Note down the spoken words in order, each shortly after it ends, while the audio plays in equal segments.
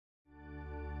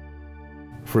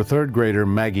For third grader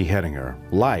Maggie Hettinger,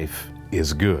 life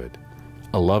is good.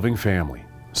 A loving family,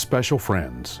 special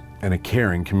friends, and a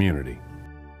caring community.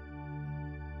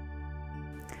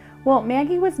 Well,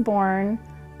 Maggie was born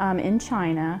in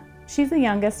China. She's the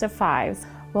youngest of 5.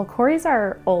 Well, Corey's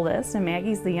our oldest and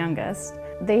Maggie's the youngest.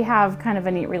 They have kind of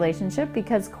a neat relationship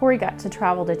because Corey got to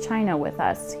travel to China with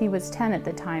us. He was 10 at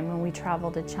the time when we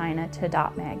traveled to China to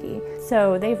adopt Maggie.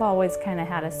 So they've always kind of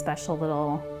had a special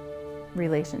little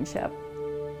relationship.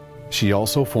 She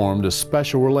also formed a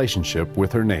special relationship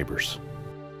with her neighbors.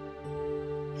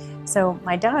 So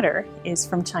my daughter is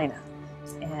from China,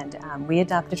 and we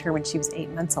adopted her when she was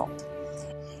 8 months old.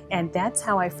 And that's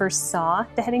how I first saw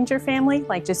the Hettinger family,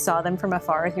 like just saw them from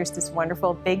afar. Here's this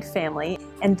wonderful big family.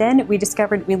 And then we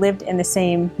discovered we lived in the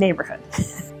same neighborhood.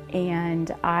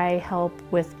 And I help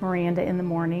with Miranda in the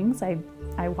mornings. I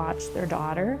watch their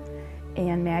daughter,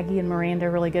 and Maggie and Miranda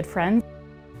are really good friends.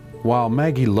 While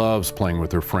Maggie loves playing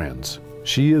with her friends,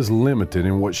 she is limited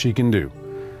in what she can do.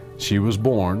 She was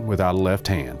born without a left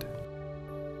hand.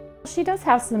 She does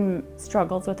have some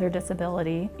struggles with her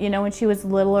disability. You know, when she was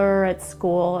littler at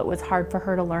school, it was hard for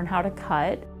her to learn how to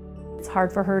cut. It's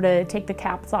hard for her to take the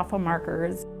caps off of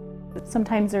markers.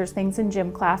 Sometimes there's things in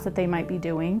gym class that they might be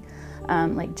doing,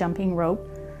 like jumping rope.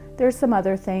 There's some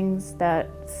other things that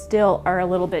still are a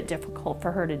little bit difficult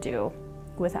for her to do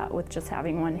with just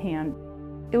having one hand.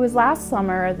 It was last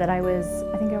summer that I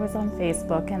think I was on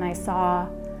Facebook, and I saw,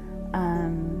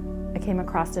 I came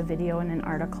across a video and an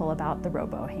article about the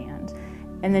Robo Hand.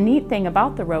 And the neat thing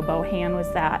about the Robo Hand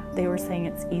was that they were saying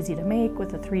it's easy to make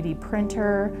with a 3D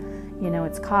printer, you know,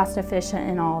 it's cost efficient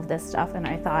and all of this stuff. And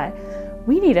I thought,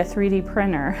 we need a 3D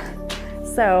printer.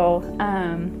 So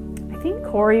I think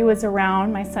Corey was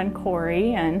around, my son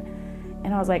Corey, and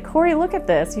I was like, Corey, look at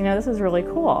this, you know, this is really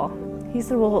cool. He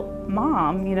said, well,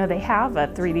 Mom, you know, they have a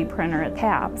 3D printer at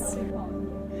CAPS.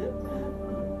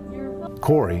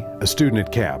 Corey, a student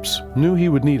at CAPS, knew he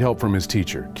would need help from his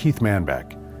teacher, Keith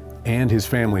Manback, and his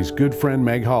family's good friend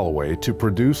Meg Holloway to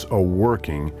produce a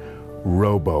working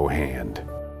Robo Hand.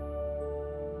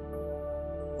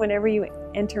 Whenever you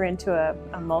enter into a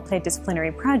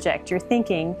multidisciplinary project, you're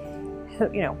thinking,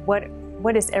 you know,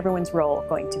 what is everyone's role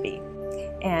going to be?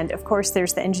 And of course,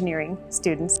 there's the engineering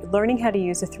students learning how to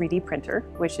use a 3D printer,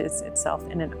 which is itself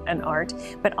an art,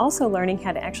 but also learning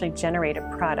how to actually generate a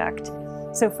product.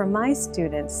 So for my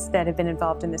students that have been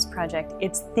involved in this project,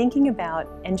 it's thinking about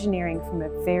engineering from a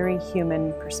very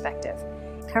human perspective.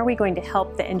 How are we going to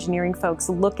help the engineering folks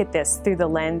look at this through the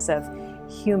lens of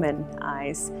human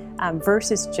eyes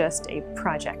versus just a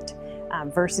project,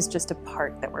 versus just a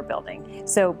part that we're building?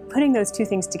 So putting those two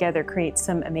things together creates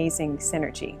some amazing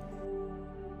synergy.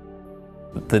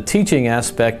 The teaching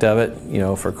aspect of it, you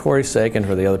know, for Corey's sake and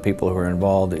for the other people who are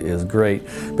involved is great,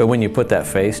 but when you put that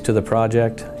face to the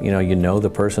project, you know the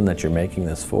person that you're making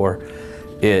this for,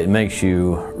 it makes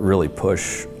you really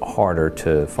push harder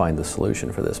to find the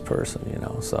solution for this person, you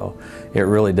know, so it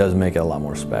really does make it a lot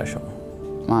more special.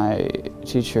 My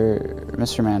teacher,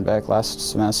 Mr. Manbeck, last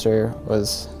semester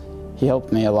he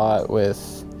helped me a lot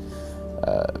with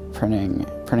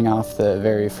printing off the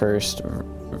very first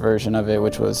version of it,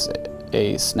 which was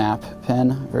a snap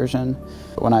pen version.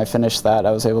 When I finished that,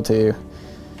 I was able to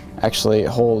actually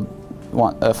hold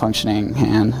a functioning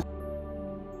hand.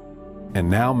 And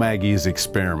now Maggie is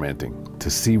experimenting to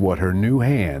see what her new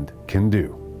hand can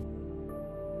do.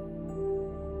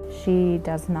 She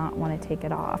does not want to take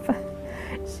it off.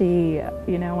 She,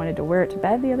 you know, wanted to wear it to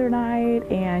bed the other night,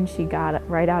 and she got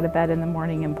right out of bed in the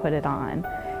morning and put it on.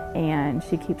 And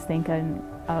she keeps thinking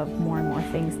of more and more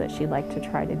things that she'd like to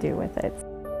try to do with it.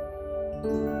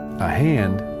 A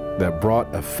hand that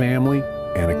brought a family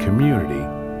and a community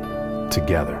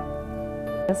together.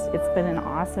 It's been an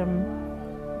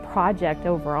awesome project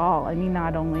overall. I mean,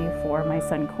 not only for my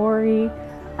son Corey,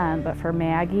 but for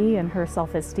Maggie and her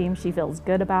self-esteem. She feels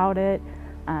good about it.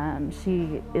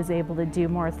 She is able to do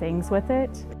more things with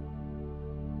it.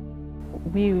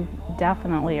 We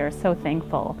definitely are so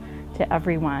thankful to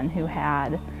everyone who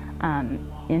had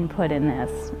input in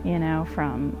this, you know,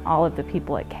 from all of the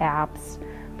people at CAPS,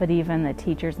 but even the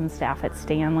teachers and staff at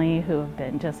Stanley who have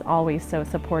been just always so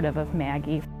supportive of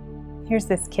Maggie. Here's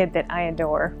this kid that I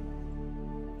adore.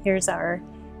 Here's our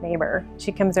neighbor.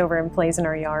 She comes over and plays in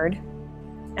our yard.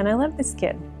 And I love this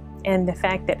kid. And the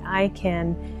fact that I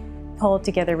can pull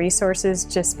together resources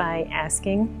just by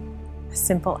asking, a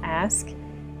simple ask,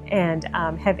 and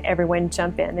have everyone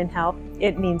jump in and help,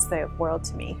 it means the world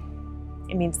to me.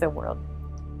 It means the world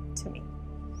to me.